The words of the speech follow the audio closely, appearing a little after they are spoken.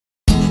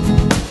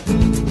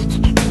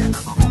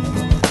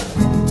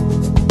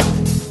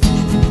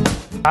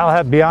I'll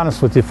have to be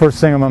honest with you. First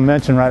thing I'm going to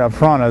mention right up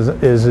front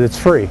is it's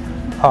free.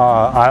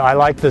 I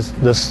like this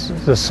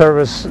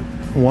service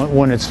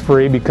when it's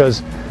free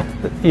because,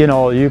 you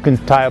know, you can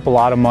tie up a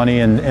lot of money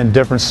in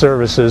different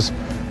services,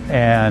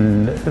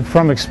 and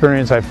from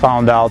experience I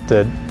found out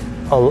that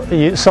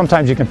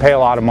sometimes you can pay a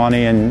lot of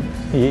money and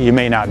you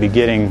may not be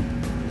getting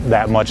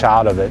that much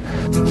out of it.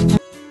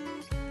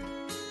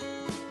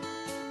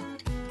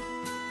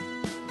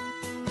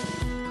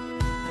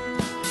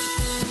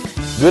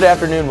 Good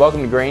afternoon,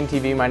 welcome to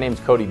GrainTV. My name is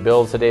Cody.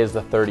 Today is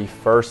the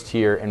 31st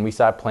here, and we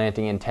saw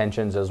planting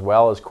intentions as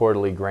well as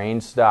quarterly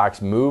grain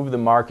stocks move the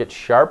market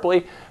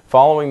sharply.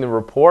 Following the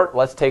report,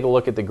 let's take a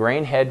look at the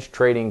grain hedge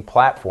trading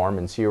platform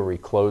and see where we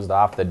closed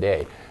off the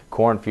day.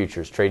 Corn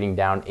futures trading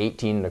down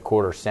 18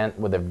 1/4 cents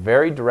with a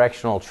very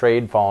directional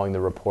trade following the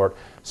report.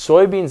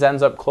 Soybeans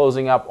ends up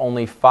closing up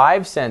only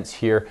 5 cents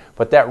here,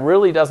 but that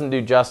really doesn't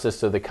do justice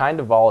to the kind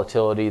of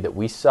volatility that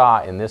we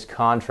saw in this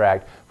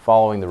contract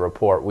following the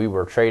report. We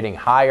were trading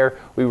higher,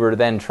 we were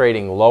then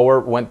trading lower,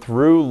 went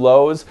through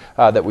lows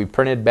that we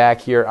printed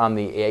back here on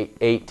the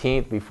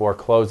 18th before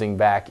closing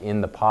back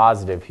in the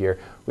positive here.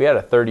 We had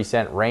a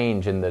 30-cent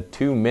range in the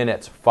 2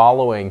 minutes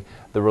following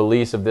the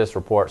release of this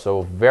report.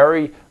 So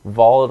very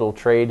volatile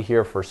trade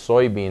here for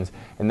soybeans.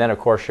 And then of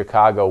course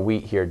Chicago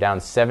wheat here down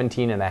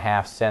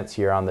 17.5 cents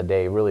here on the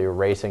day, really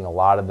erasing a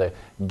lot of the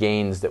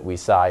gains that we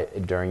saw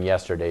during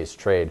yesterday's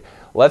trade.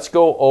 Let's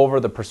go over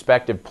the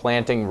prospective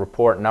planting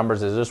report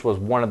numbers, as this was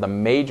one of the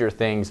major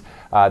things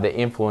that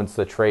influenced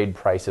the trade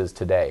prices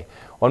today.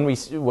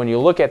 When you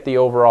look at the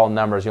overall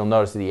numbers, you'll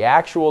notice the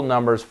actual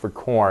numbers for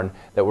corn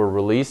that were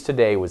released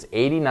today was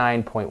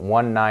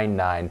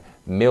 89.199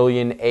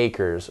 million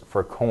acres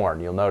for corn.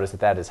 You'll notice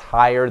that is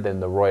higher than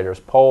the Reuters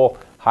poll,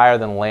 higher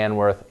than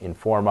Landworth,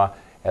 Informa,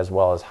 as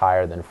well as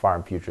higher than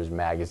Farm Futures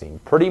Magazine.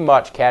 Pretty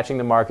much catching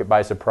the market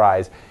by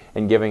surprise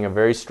and giving a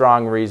very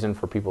strong reason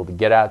for people to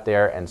get out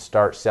there and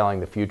start selling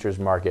the futures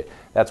market.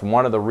 That's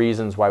one of the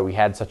reasons why we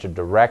had such a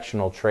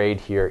directional trade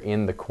here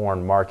in the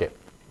corn market.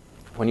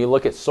 When you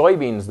look at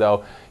soybeans,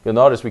 though, you'll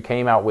notice we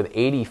came out with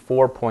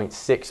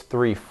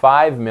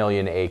 84.635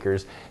 million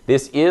acres.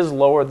 This is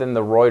lower than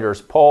the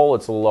Reuters poll.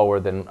 It's lower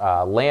than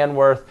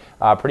Landworth,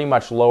 pretty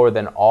much lower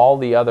than all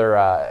the other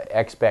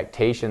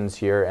expectations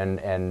here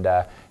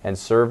and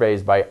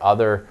surveys by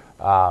other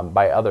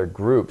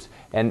groups.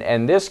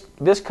 And this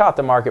caught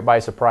the market by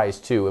surprise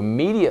too.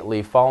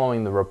 Immediately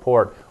following the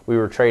report, we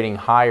were trading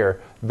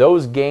higher.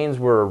 Those gains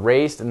were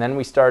erased, and then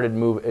we started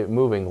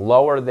moving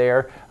lower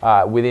there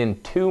within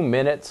 2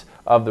 minutes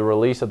of the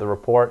release of the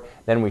report.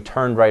 Then we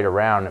turned right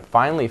around and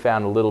finally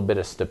found a little bit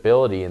of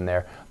stability in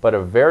there, but a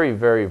very,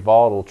 very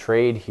volatile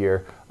trade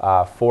here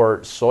for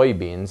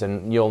soybeans.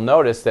 And you'll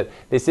notice that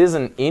this is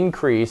an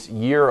increase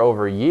year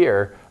over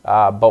year,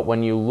 but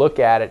when you look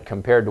at it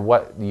compared to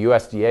what the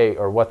USDA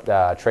or what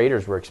the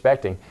traders were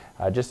expecting,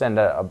 just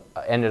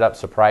ended up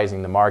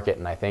surprising the market.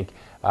 And I think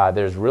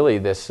there's really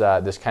this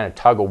kind of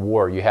tug of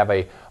war. You have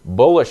a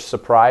bullish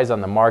surprise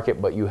on the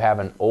market, but you have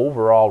an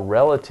overall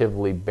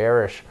relatively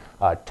bearish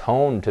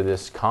tone to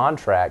this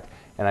contract.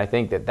 And I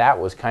think that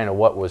was kind of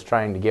what was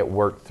trying to get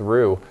worked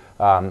through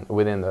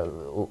within the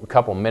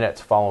couple minutes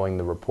following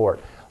the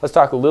report. Let's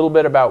talk a little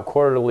bit about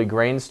quarterly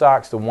grain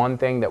stocks. The one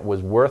thing that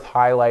was worth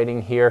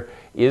highlighting here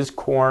is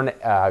corn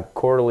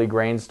quarterly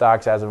grain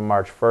stocks as of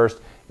March 1st.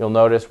 You'll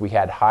notice we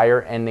had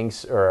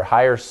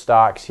higher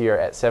stocks here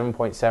at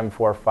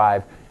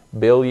 7.745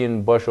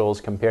 billion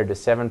bushels compared to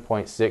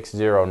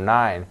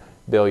 7.609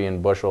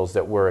 billion bushels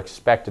that were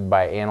expected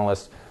by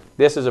analysts.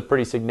 This is a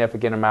pretty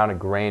significant amount of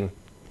grain.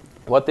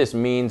 What this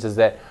means is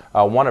that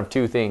one of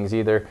two things: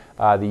 either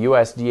the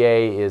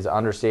USDA is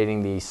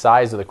understating the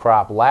size of the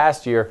crop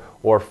last year,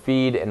 or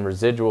feed and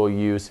residual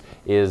use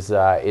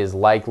is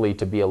likely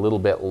to be a little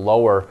bit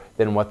lower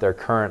than what they're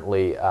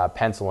currently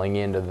penciling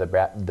into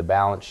the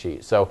balance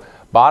sheet. So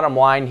bottom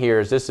line here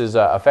is this is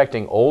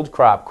affecting old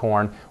crop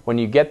corn. When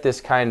you get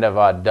this kind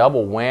of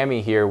double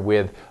whammy here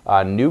with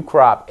new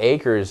crop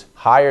acres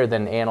higher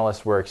than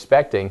analysts were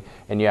expecting,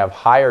 and you have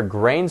higher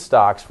grain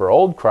stocks for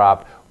old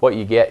crop, what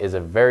you get is a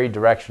very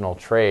directional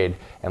trade.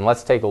 And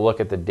let's take a look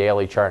at the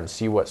daily chart and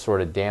see what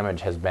sort of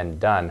damage has been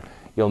done.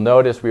 You'll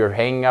notice we were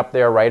hanging up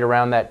there right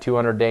around that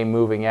 200-day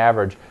moving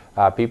average.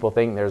 People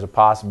think there's a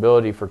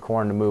possibility for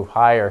corn to move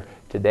higher.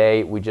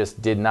 Today, we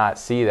just did not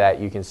see that.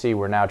 You can see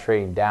we're now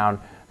trading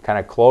down kind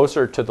of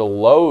closer to the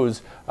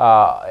lows,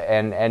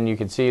 and you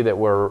can see that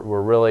we're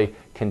really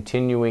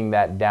continuing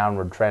that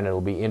downward trend. It'll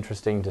be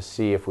interesting to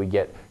see if we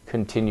get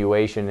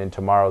continuation in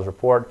tomorrow's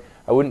report.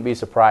 I wouldn't be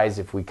surprised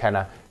if we kind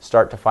of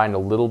start to find a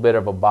little bit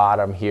of a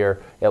bottom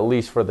here, at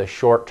least for the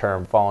short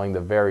term, following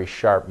the very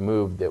sharp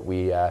move that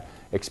we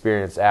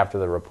experienced after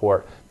the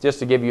report. Just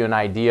to give you an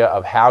idea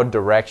of how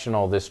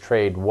directional this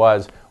trade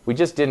was, we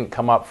just didn't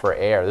come up for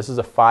air. This is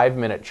a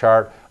 5-minute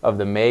chart of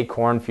the May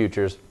corn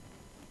futures.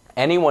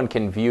 Anyone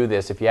can view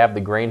this. If you have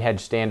the Grain Hedge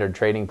Standard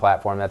trading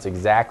platform, that's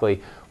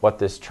exactly what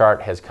this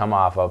chart has come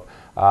off of.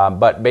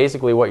 But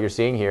basically what you're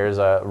seeing here is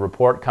a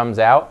report comes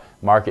out,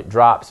 market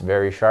drops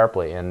very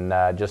sharply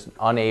and just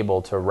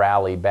unable to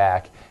rally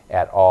back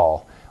at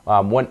all.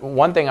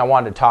 One thing I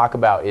wanted to talk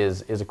about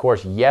is of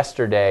course,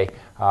 yesterday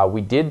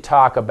we did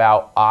talk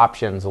about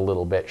options a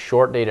little bit,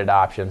 short-dated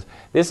options.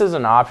 This is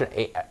an option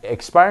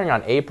expiring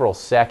on April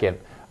 2nd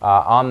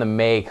on the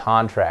May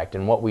contract.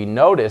 And what we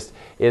noticed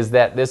is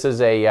that this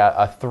is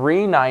a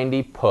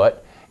 390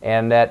 put,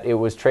 and that it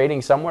was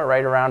trading somewhere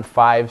right around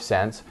 5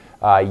 cents.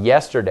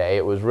 Yesterday,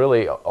 it was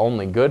really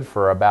only good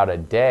for about a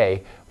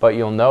day, but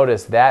you'll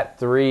notice that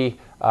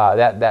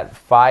that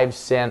 5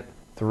 cent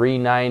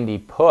 390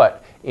 put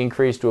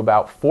increased to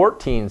about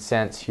 14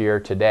 cents here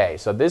today.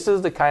 So this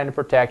is the kind of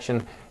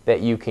protection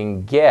that you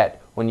can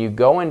get when you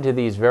go into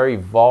these very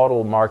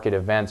volatile market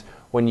events,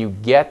 when you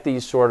get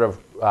these sort of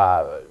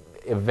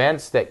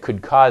events that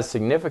could cause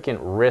significant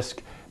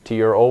risk to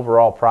your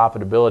overall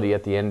profitability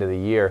at the end of the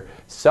year.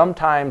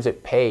 Sometimes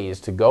it pays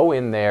to go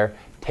in there,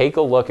 take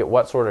a look at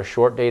what sort of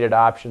short-dated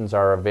options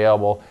are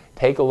available,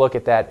 take a look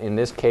at that, in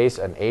this case,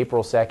 an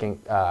April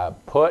 2nd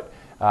put,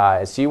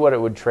 see what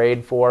it would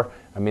trade for.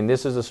 I mean,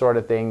 this is the sort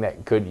of thing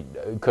that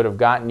could have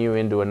gotten you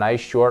into a nice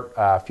short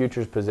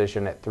futures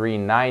position at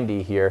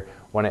 390 here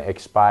when it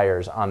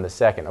expires on the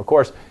 2nd. Of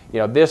course,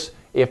 this,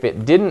 if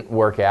it didn't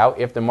work out,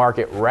 if the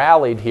market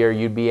rallied here,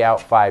 you'd be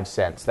out 5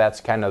 cents.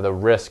 That's kind of the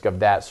risk of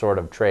that sort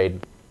of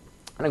trade.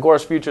 And of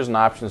course, futures and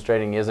options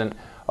trading isn't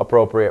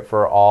appropriate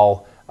for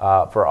all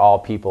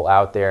people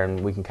out there,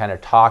 and we can kind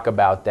of talk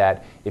about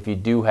that. If you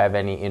do have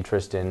any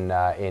interest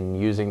in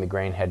using the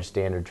GrainHedge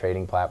standard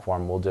trading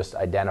platform, we'll just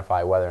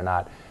identify whether or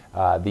not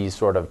these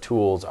sort of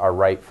tools are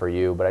right for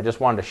you. But I just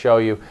wanted to show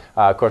you,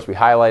 of course we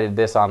highlighted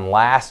this on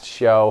last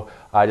show,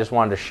 I just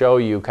wanted to show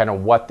you kind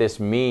of what this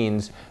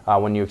means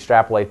when you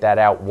extrapolate that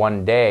out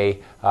one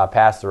day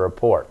past the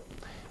report.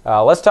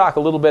 Let's talk a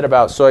little bit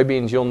about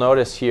soybeans. You'll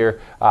notice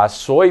here,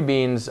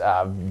 soybeans,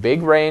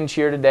 big range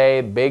here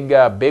today,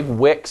 big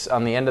wicks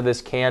on the end of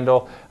this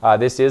candle.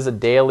 This is a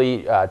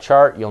daily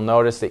chart. You'll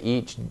notice that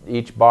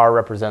each bar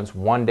represents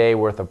 1 day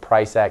worth of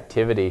price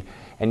activity.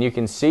 And you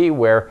can see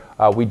where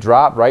we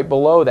dropped right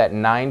below that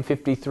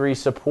 953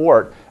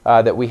 support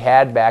that we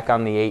had back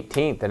on the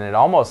 18th. And it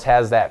almost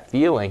has that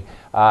feeling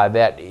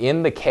that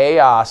in the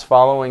chaos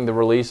following the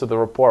release of the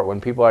report,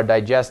 when people are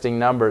digesting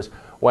numbers,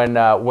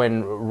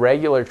 when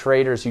regular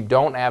traders who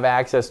don't have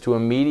access to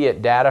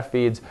immediate data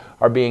feeds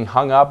are being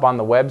hung up on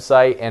the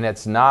website and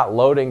it's not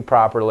loading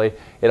properly,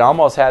 it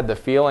almost had the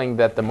feeling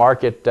that the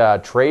market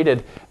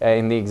traded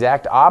in the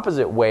exact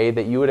opposite way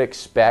that you would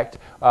expect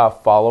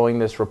following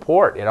this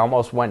report. It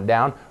almost went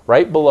down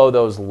right below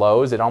those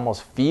lows. It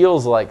almost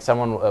feels like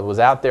someone was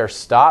out there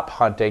stop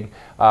hunting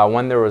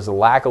when there was a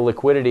lack of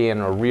liquidity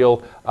and a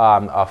real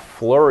a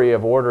flurry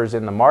of orders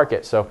in the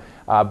market. So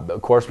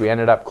of course, we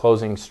ended up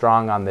closing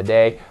strong on the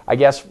day. I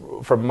guess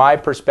from my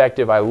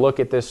perspective, I look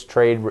at this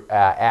trade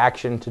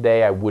action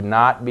today. I would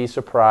not be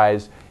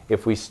surprised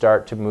if we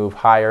start to move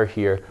higher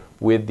here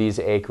with these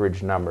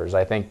acreage numbers.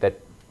 I think that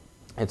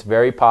it's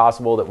very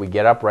possible that we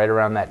get up right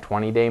around that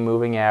 20-day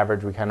moving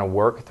average. We kind of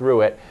work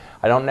through it.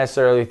 I don't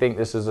necessarily think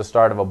this is the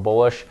start of a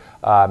bullish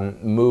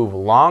move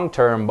long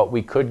term, but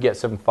we could get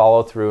some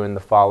follow through in the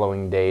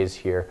following days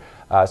here.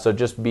 So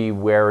just be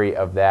wary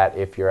of that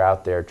if you're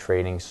out there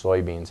trading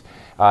soybeans.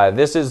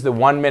 This is the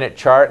 1 minute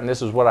chart, and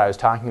this is what I was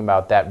talking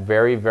about, that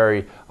very,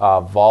 very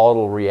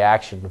volatile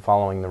reaction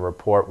following the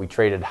report. We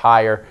traded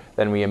higher,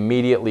 then we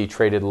immediately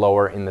traded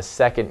lower in the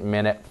 2nd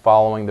minute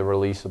following the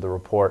release of the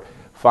report.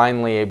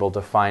 Finally able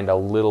to find a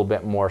little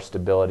bit more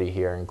stability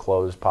here and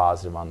close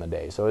positive on the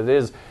day. So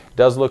it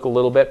does look a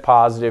little bit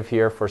positive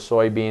here for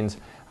soybeans.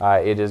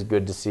 It is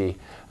good to see.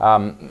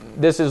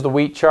 This is the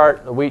wheat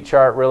chart. The wheat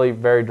chart really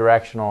very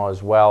directional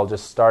as well.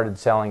 Just started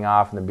selling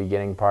off in the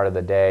beginning part of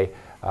the day,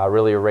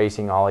 really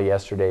erasing all of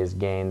yesterday's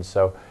gains.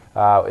 So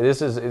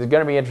it's going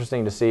to be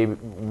interesting to see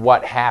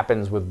what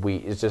happens with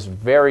wheat. It's just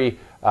very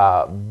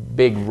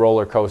big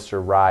roller coaster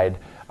ride.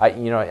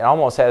 It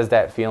almost has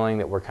that feeling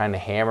that we're kind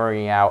of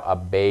hammering out a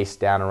base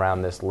down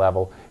around this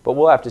level, but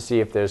we'll have to see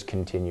if there's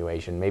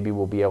continuation. Maybe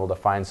we'll be able to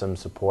find some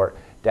support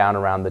down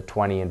around the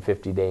 20 and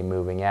 50-day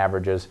moving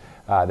averages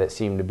that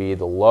seem to be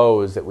the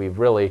lows that we've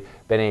really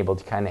been able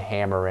to kind of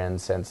hammer in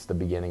since the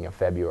beginning of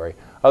February.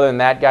 Other than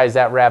that, guys,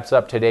 that wraps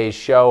up today's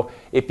show.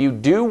 If you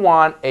do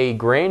want a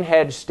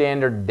GrainHedge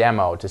standard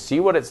demo to see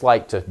what it's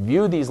like to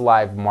view these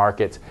live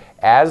markets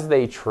as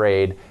they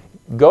trade,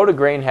 go to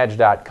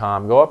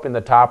grainhedge.com. Go up in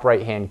the top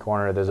right-hand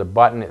corner. There's a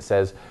button that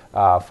says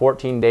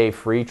 14-day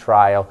free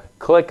trial.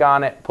 Click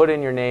on it. Put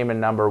in your name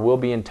and number. We'll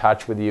be in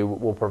touch with you.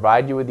 We'll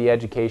provide you with the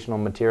educational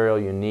material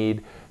you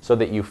need so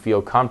that you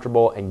feel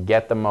comfortable and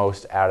get the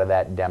most out of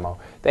that demo.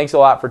 Thanks a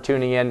lot for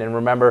tuning in. And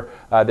remember,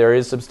 there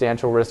is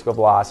substantial risk of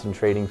loss in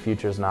trading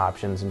futures and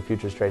options, and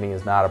futures trading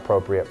is not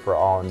appropriate for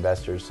all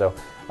investors. So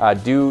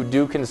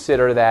do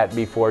consider that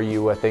before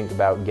you think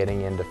about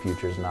getting into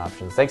futures and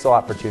options. Thanks a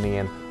lot for tuning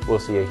in. We'll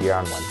see you here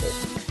on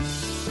Wednesday.